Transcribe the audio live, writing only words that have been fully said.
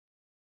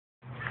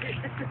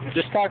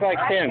Just talk like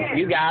Tim.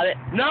 You got it.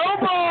 No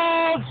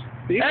balls!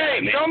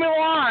 Hey, show me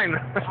line!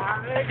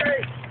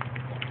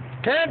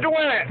 10 to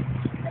win it!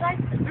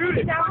 Dude,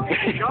 it's gone.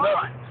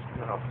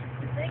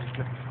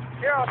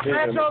 Here, I'll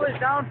smash all this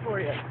down for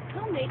you.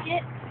 He'll make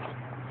it.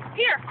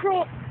 Here,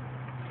 Crow.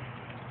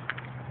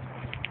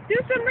 Do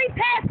some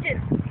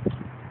repassing.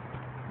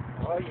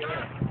 Oh,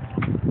 yeah.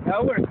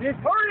 Now, hurry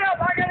up!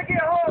 I gotta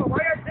get home! I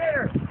got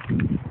dinner!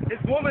 This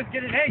woman's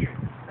getting angry.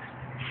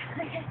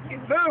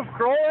 Move,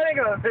 Kroll. It ain't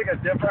gonna make a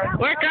difference.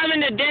 We're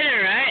coming to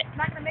dinner, right? It's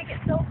not gonna make it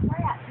so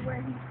flat to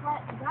where he's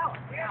flat as out.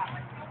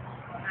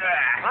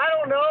 I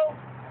don't know.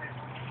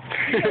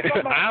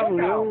 I don't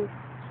know.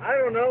 I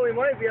don't know. He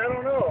might be. I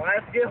don't know. I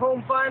have to get home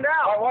and find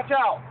out. All right, watch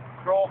out,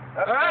 Kroll.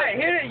 All right,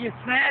 hit it, you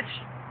snatch.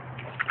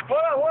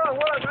 Hold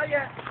on, not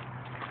yet.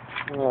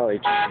 Holy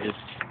Jesus.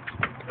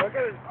 Look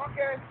at it.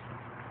 Okay.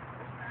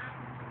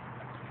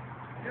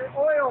 Your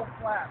oil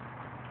flap.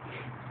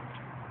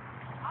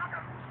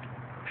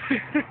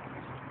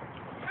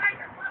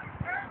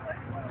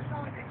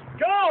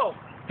 Go!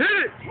 Hit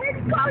it! Let's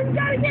go, you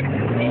gotta get the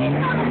speed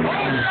on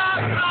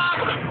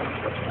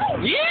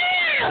the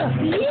Yeah!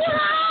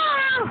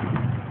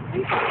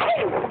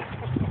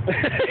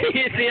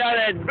 You see how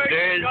that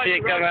dirt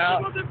shit come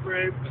out?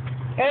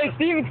 Hey,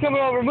 Steven's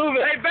coming over. Move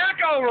it. Hey, back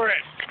over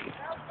it!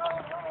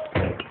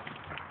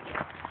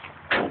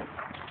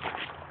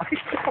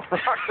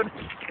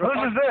 What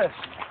is this?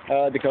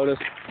 Dakodas.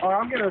 Oh,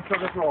 I'm gonna throw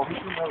this roll. He's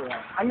coming over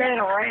there. I made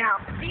a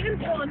ramp.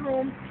 Steven's going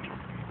home.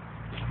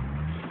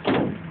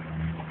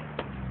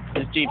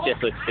 This Jeep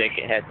just looks sick.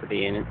 It has to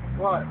be in it.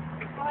 What?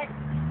 What?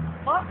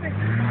 Muffin.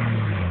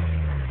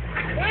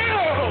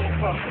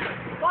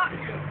 Fuck.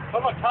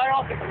 I'm gonna tie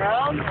off the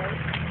ground.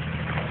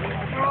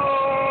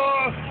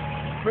 Oh,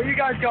 where you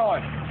guys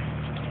going?